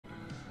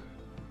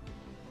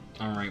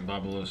Alright,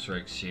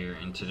 BobalosRex here.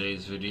 In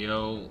today's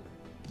video,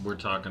 we're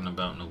talking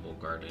about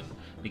Noblegarden.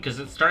 Because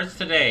it starts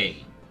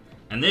today.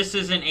 And this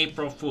isn't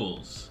April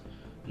Fool's.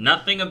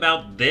 Nothing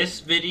about this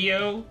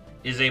video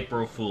is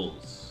April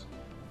Fool's.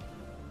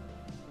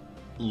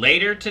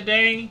 Later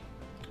today,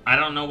 I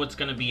don't know what's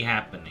going to be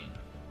happening.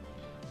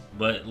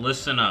 But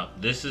listen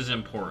up. This is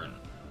important.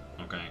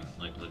 Okay?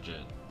 Like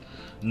legit.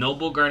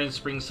 Noblegarden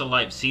springs to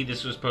life. See,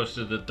 this was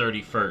posted the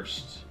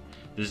 31st.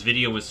 This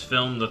video was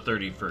filmed the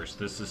 31st.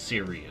 This is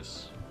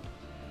serious.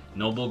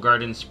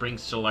 Noblegarden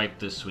springs to life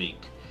this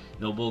week.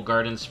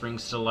 Noblegarden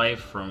springs to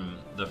life from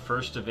the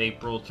 1st of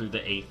April through the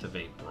 8th of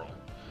April.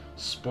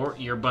 Sport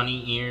your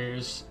bunny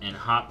ears and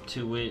hop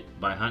to it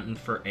by hunting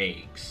for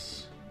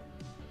eggs.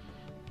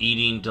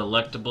 Eating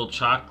delectable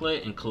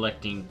chocolate and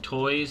collecting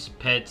toys,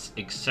 pets,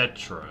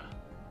 etc.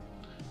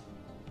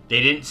 They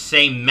didn't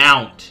say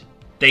mount.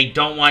 They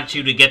don't want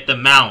you to get the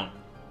mount.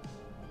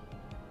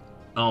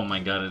 Oh my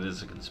god, it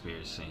is a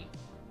conspiracy.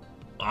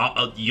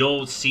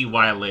 You'll see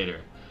why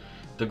later.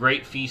 The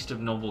Great Feast of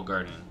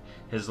Noblegarden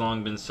has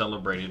long been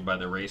celebrated by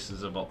the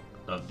races of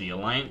the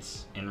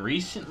Alliance and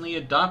recently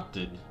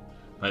adopted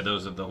by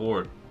those of the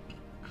Horde.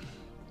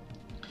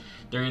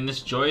 During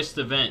this joyous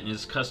event, it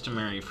is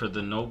customary for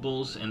the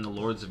nobles and the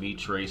lords of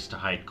each race to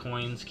hide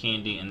coins,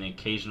 candy, and the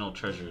occasional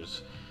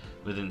treasures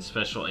within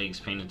special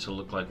eggs painted to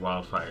look like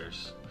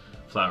wildfires.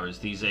 Flowers.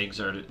 These eggs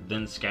are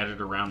then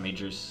scattered around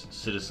major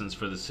citizens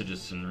for the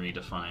citizenry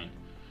to find.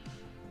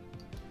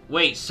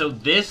 Wait, so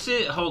this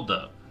is... Hold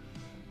up.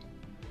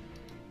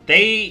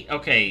 Okay,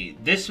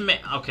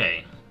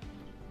 okay.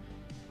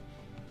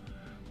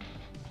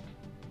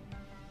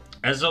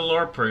 As a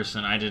lore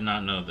person, I did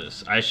not know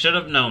this. I should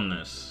have known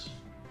this.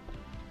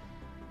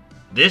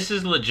 This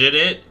is legit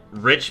it?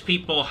 Rich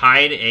people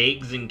hide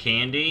eggs and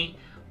candy?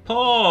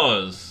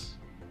 Pause!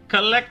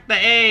 Collect the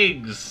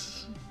eggs!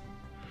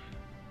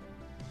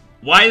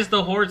 Why is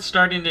the Horde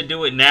starting to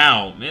do it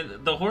now?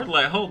 Man, the Horde,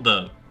 like, hold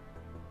up.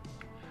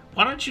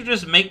 Why don't you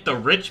just make the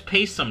rich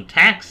pay some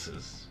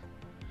taxes?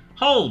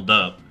 Hold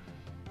up.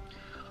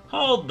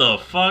 Hold the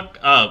fuck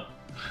up.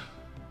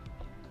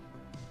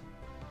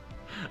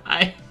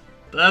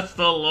 That's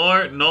the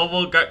Lord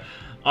Noblegarden.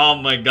 Oh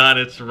my god,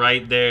 it's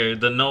right there.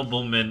 The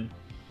nobleman.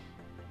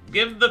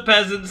 Give the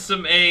peasants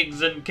some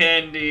eggs and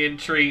candy and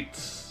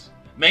treats.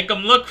 Make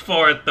them look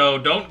for it, though.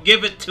 Don't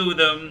give it to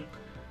them.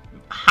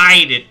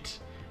 Hide it.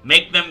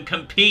 Make them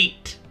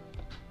compete.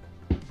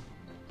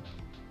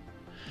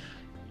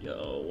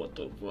 Yo, what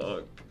the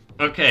fuck?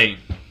 Okay.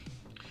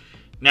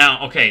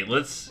 Now, okay,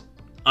 let's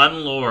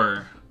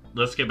unlore.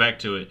 Let's get back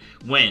to it.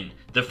 When?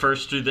 The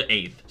 1st through the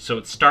 8th. So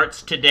it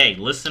starts today.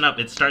 Listen up,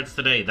 it starts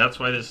today. That's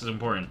why this is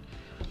important.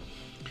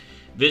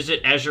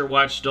 Visit Azure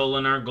Watch,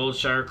 Dolinar,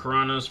 Goldshire,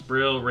 Karanos,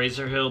 Brill,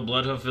 Razor Hill,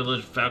 Bloodhoof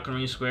Village,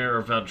 Falconry Square,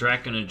 or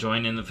Valdrakken to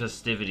join in the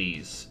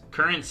festivities.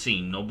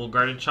 Currency.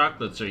 Noblegarden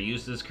chocolates are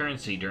used as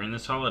currency during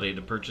this holiday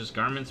to purchase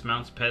garments,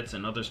 mounts, pets,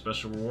 and other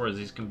special rewards.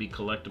 These can be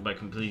collected by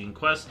completing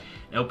quests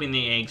and opening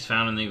the eggs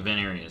found in the event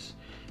areas.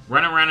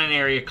 Run around an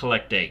area,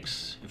 collect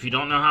eggs. If you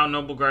don't know how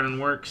Noblegarden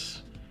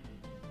works,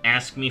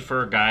 ask me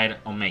for a guide,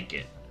 I'll make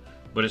it.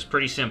 But it's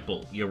pretty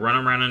simple. You run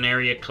around an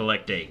area,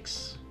 collect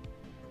eggs.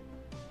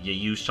 You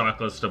use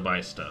chocolates to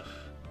buy stuff.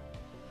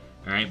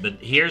 Alright, but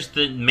here's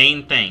the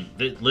main thing.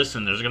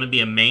 Listen, there's going to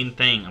be a main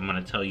thing I'm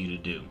going to tell you to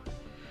do.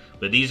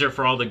 But these are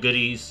for all the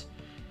goodies.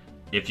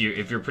 If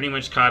you're pretty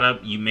much caught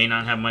up, you may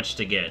not have much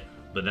to get.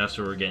 But that's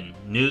what we're getting.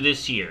 New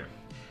this year.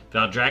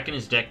 Valdrakken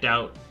is decked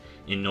out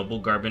in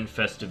Noblegarden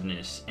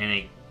festiveness.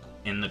 And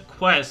in the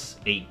quests,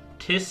 a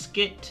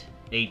tisket,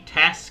 a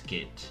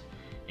tasket,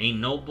 a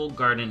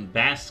Noblegarden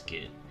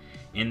basket,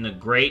 and the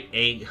Great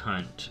Egg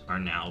Hunt are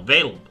now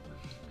available.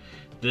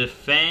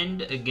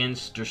 Defend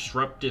against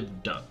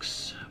disruptive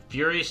ducks.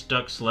 Furious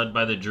ducks led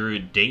by the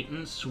druid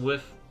Dayton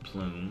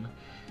Swiftplume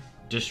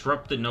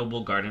disrupt the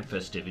Noblegarden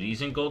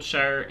festivities in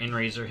Goldshire and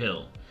Razor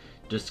Hill.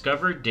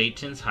 Discover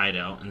Dayton's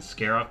hideout and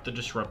scare off the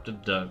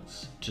disruptive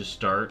ducks to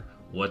start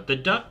What the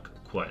Duck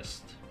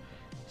quest.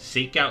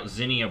 Seek out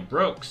Zinnia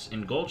Brooks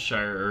in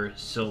Goldshire or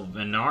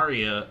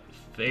Sylvanaria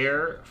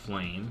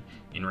Fairflame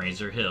in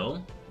Razor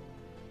Hill.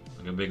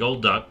 Like a big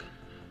old duck.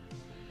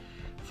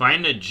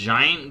 Find a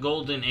giant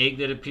golden egg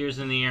that appears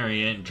in the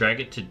area and drag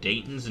it to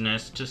Dayton's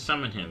nest to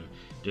summon him.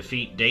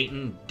 Defeat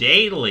Dayton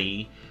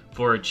daily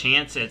for a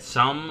chance at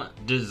some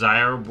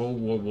desirable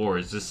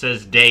rewards. It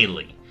says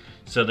daily.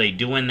 So they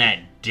doing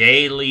that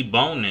daily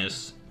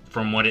bonus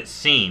from what it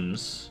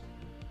seems.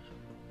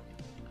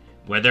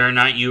 Whether or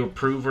not you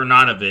approve or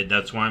not of it,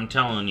 that's why I'm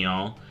telling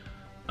y'all.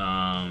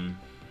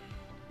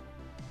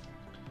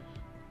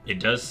 It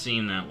does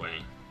seem that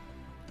way.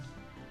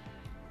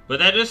 But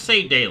that does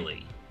say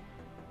daily.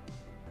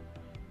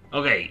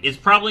 Okay, it's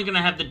probably going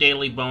to have the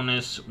daily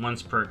bonus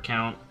once per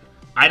account.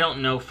 I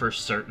don't know for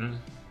certain.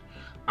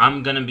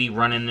 I'm going to be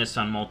running this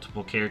on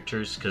multiple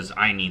characters because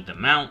I need the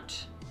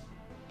mount.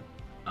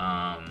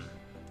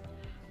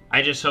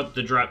 I just hope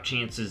the drop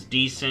chance is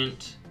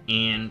decent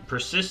and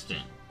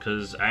persistent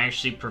because I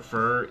actually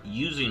prefer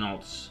using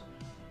alts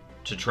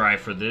to try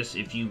for this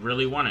if you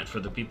really want it, for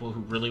the people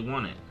who really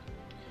want it.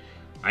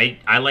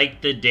 I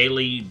like the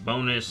daily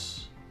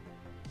bonus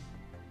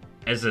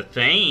as a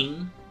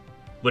thing,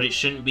 but it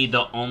shouldn't be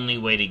the only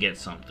way to get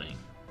something.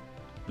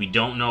 We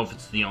don't know if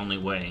it's the only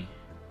way,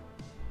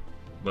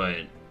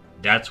 but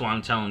that's why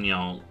I'm telling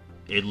y'all,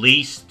 at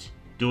least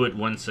do it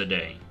once a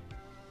day.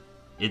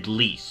 At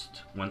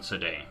least once a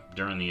day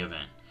during the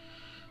event.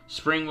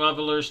 Spring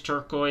levelers,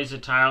 turquoise,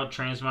 attire,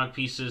 transmog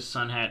pieces,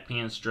 sun hat,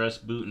 pants, dress,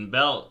 boot, and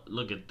belt.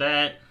 Look at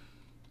that.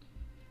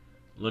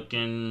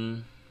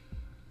 Looking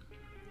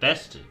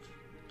festive.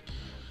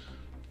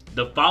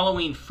 The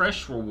following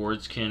fresh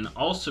rewards can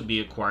also be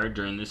acquired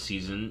during the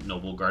season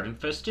Noblegarden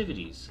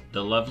festivities.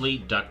 The lovely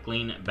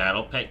duckling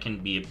battle pet can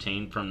be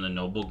obtained from the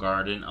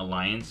Noblegarden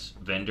Alliance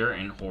vendor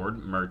and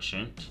Horde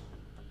merchant.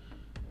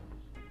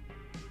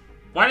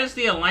 Why does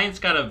the Alliance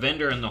got a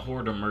vendor and the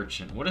Horde a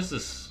merchant? What is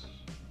this?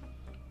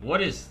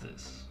 What is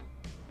this?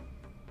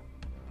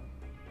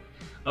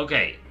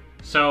 Okay,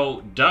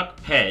 so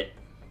duck pet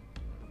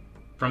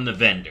from the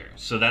vendor.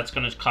 So that's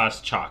going to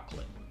cost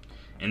chocolate.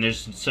 And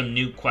there's some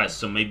new quests,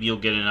 so maybe you'll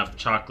get enough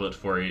chocolate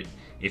for it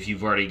if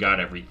you've already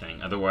got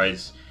everything.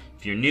 Otherwise,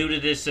 if you're new to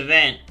this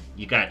event,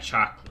 you got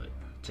chocolate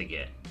to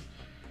get.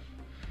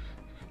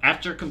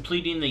 After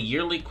completing the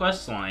yearly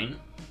quest line,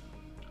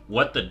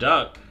 What the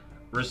Duck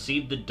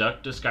received the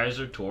Duck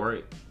Disguiser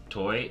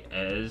toy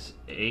as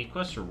a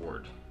quest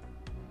reward.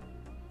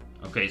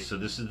 Okay, so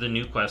this is the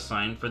new quest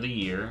line for the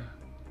year.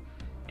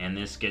 And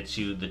this gets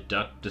you the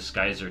Duck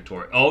Disguiser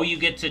toy. Oh, you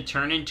get to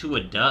turn into a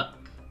duck.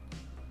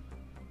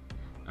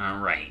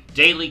 Alright.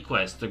 Daily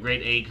quest. The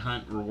Great Egg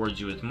Hunt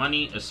rewards you with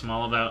money, a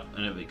small amount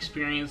of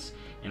experience,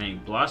 and a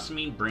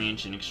blossoming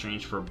branch in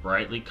exchange for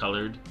brightly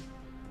colored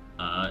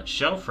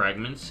shell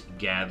fragments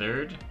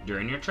gathered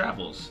during your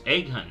travels.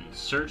 Egg hunting.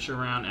 Search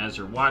around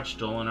Azure Watch,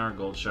 Dolinar,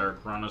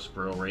 Goldshark, Chronos,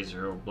 Pearl,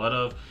 Razor, Blood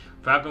of,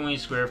 Falconwing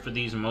Square for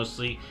these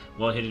mostly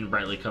well-hidden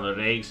brightly colored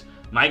eggs.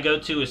 My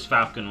go-to is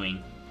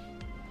Falconwing.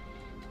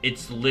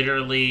 It's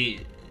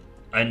literally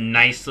a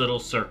nice little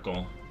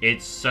circle.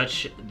 It's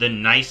such the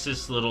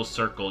nicest little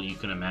circle you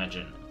can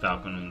imagine,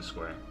 Falconwing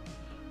Square.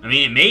 I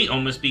mean, it may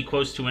almost be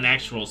close to an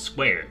actual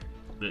square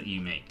that you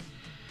make.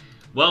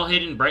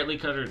 Well-hidden, brightly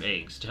colored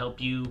eggs. To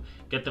help you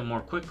get them more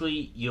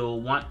quickly,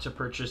 you'll want to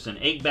purchase an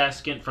egg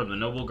basket from the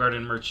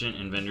Noblegarden merchant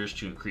and vendors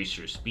to increase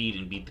your speed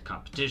and beat the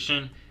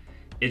competition.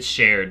 It's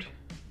shared.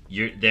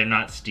 They're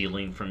not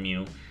stealing from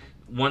you.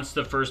 Once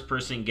the first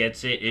person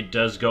gets it, it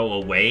does go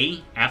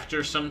away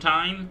after some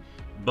time,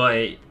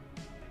 but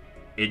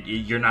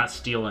you're not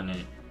stealing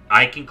it.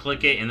 I can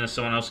click it, and then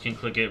someone else can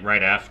click it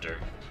right after.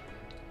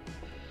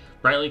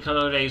 Brightly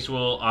colored eggs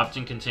will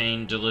often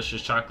contain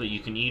delicious chocolate you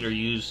can eat or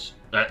use.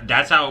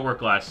 That's how it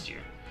worked last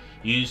year.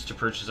 Used to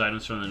purchase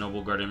items from the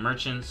Noblegarden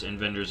merchants and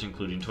vendors,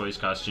 including toys,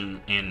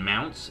 costumes, and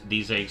mounts.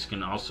 These eggs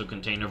can also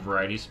contain a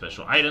variety of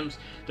special items.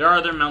 There are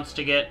other mounts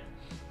to get.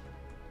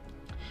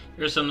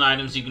 Here are some of the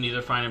items you can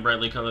either find in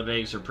brightly colored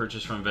eggs or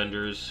purchase from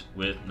vendors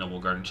with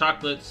Noblegarden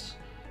chocolates.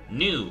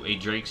 New, a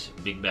Drake's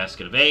Big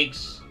Basket of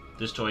Eggs.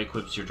 This toy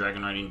equips your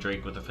dragon riding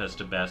Drake with a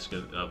festive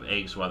basket of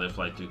eggs while they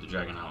fly through the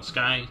Dragon Isle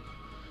sky.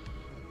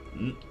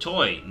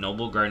 Toy,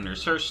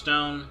 Noblegardener's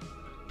Hearthstone.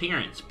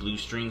 Appearance, blue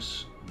spring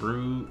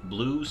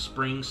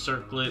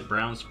circlet,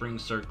 brown spring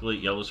circlet,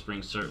 yellow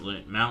spring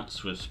circlet, mount,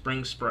 swift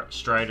spring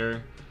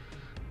strider.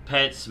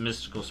 Pets,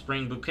 mystical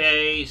spring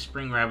bouquet,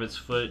 spring rabbit's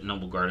foot,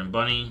 Noblegarden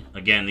bunny.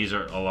 Again, these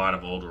are a lot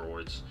of old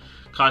rewards.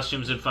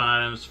 Costumes and fun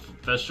items,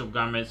 festival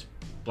garments,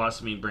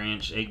 blossoming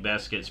branch, egg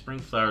basket, spring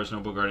flowers,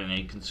 Noblegarden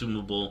egg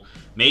consumable.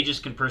 Mages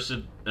can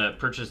purchase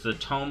the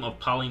Tome of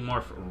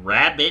Polymorph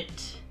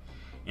Rabbit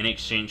in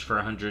exchange for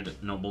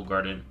 100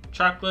 Noblegarden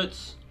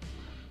chocolates.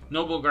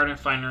 Noblegarden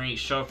Finery,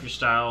 show off your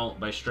style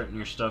by strutting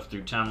your stuff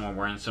through town while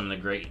wearing some of the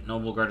great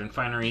Noblegarden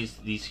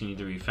fineries. These can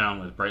either be found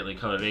with brightly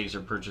colored eggs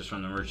or purchased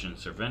from the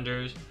merchants or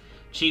vendors.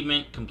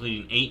 Achievement,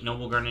 completing 8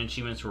 Noblegarden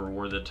achievements will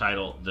reward the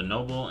title The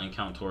Noble and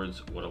count towards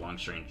What a Long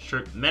Strange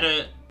Trip.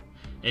 Meta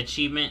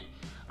achievement.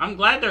 I'm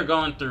glad they're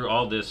going through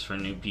all this for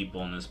new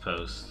people in this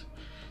post.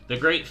 The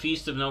Great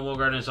Feast of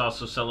Noblegarden is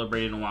also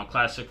celebrated in WoW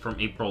Classic from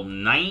April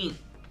 9th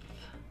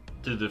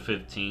through the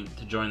 15th.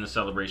 To join the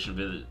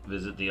celebration,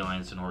 visit the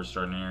Alliance and Horde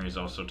starting areas.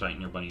 Also tighten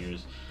your bunny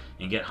ears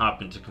and get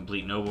hopping to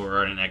complete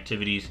Noblegarden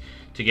activities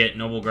to get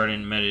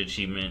Noblegarden meta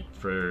achievement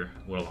for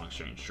What a Long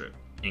Strange Trip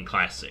in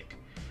Classic.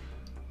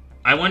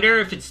 I wonder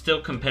if it's still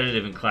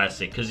competitive in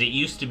Classic, because it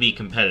used to be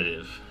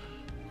competitive.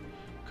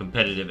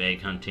 Competitive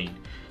egg hunting.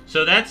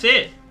 So that's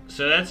it.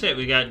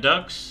 We got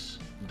ducks,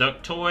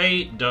 duck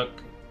toy, duck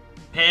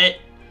pet,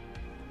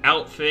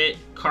 outfit,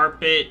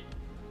 carpet.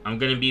 I'm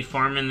going to be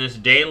farming this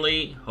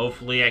daily.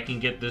 Hopefully I can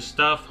get this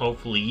stuff.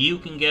 Hopefully you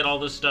can get all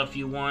the stuff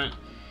you want.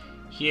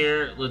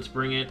 Here, let's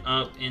bring it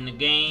up in the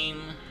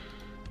game.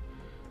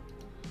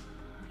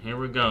 Here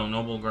we go,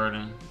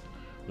 Noblegarden.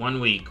 1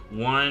 week.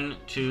 1,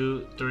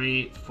 2,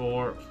 3,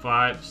 4,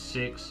 5,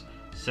 6,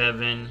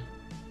 7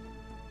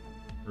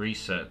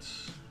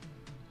 resets.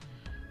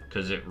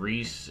 Because it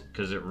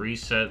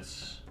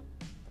resets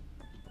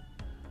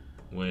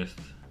with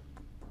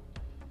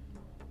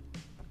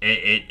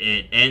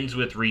It ends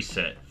with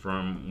reset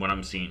from what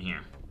I'm seeing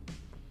here.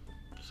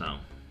 So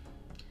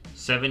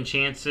 7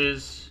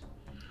 chances,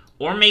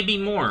 or maybe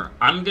more.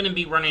 I'm gonna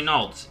be running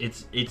alts.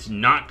 It's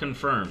not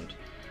confirmed.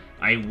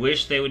 I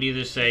wish they would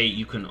either say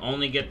you can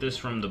only get this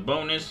from the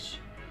bonus,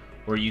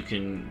 or you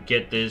can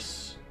get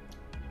this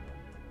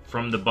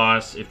from the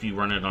boss if you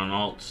run it on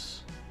alts.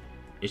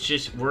 It's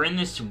just, we're in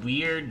this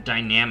weird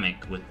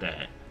dynamic with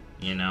that,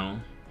 you know?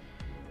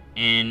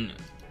 And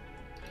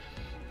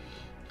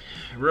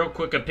real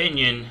quick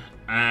opinion,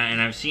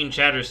 and I've seen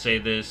chatters say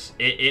this,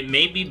 it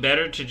may be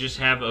better to just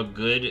have a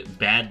good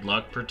bad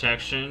luck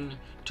protection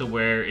to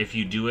where if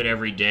you do it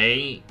every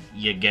day,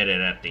 you get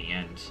it at the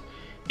end.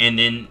 And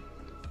then,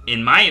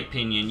 in my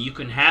opinion, you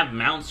can have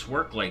mounts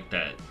work like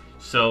that.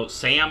 So,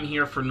 say I'm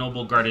here for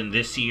Noblegarden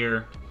this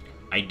year,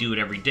 I do it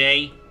every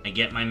day, I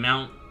get my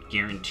mount,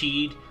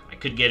 guaranteed. I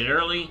could get it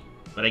early,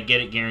 but I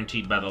get it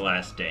guaranteed by the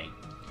last day.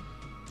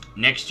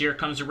 Next year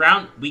comes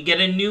around, we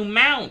get a new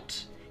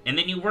mount. And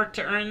then you work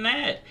to earn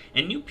that.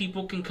 And new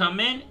people can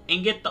come in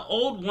and get the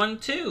old one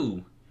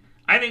too.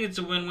 I think it's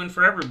a win-win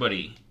for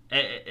everybody.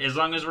 As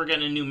long as we're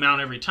getting a new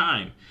mount every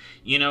time.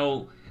 You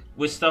know,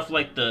 with stuff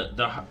like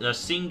the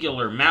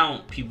singular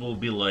mount, people will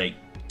be like,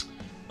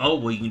 oh,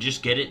 well, you can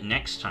just get it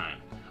next time.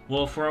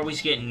 Well, if we're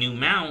always getting new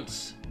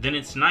mounts, then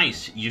it's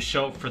nice. You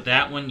show up for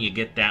that one, you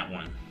get that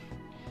one.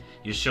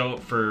 You show up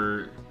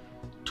for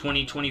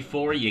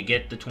 2024, you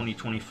get the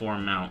 2024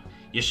 mount.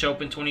 You show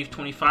up in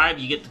 2025,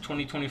 you get the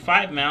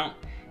 2025 mount,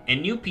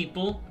 and new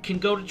people can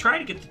go to try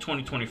to get the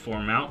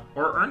 2024 mount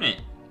or earn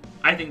it.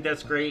 I think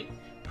that's great,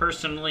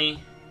 personally.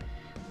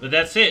 But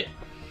that's it.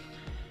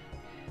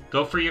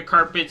 Go for your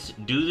carpets,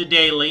 do the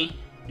daily,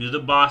 do the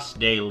boss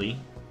daily.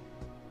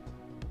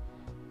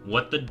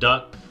 What the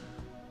duck?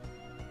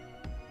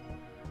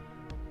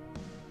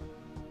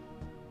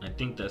 I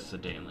think that's the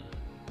daily.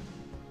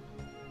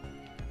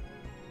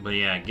 But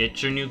yeah,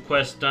 get your new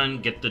quest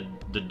done, get the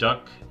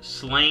duck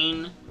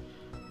slain,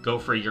 go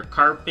for your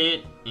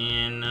carpet,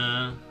 and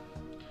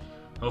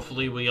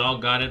hopefully we all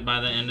got it by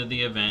the end of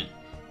the event.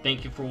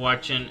 Thank you for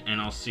watching, and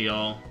I'll see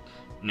y'all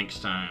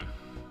next time.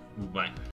 Bye.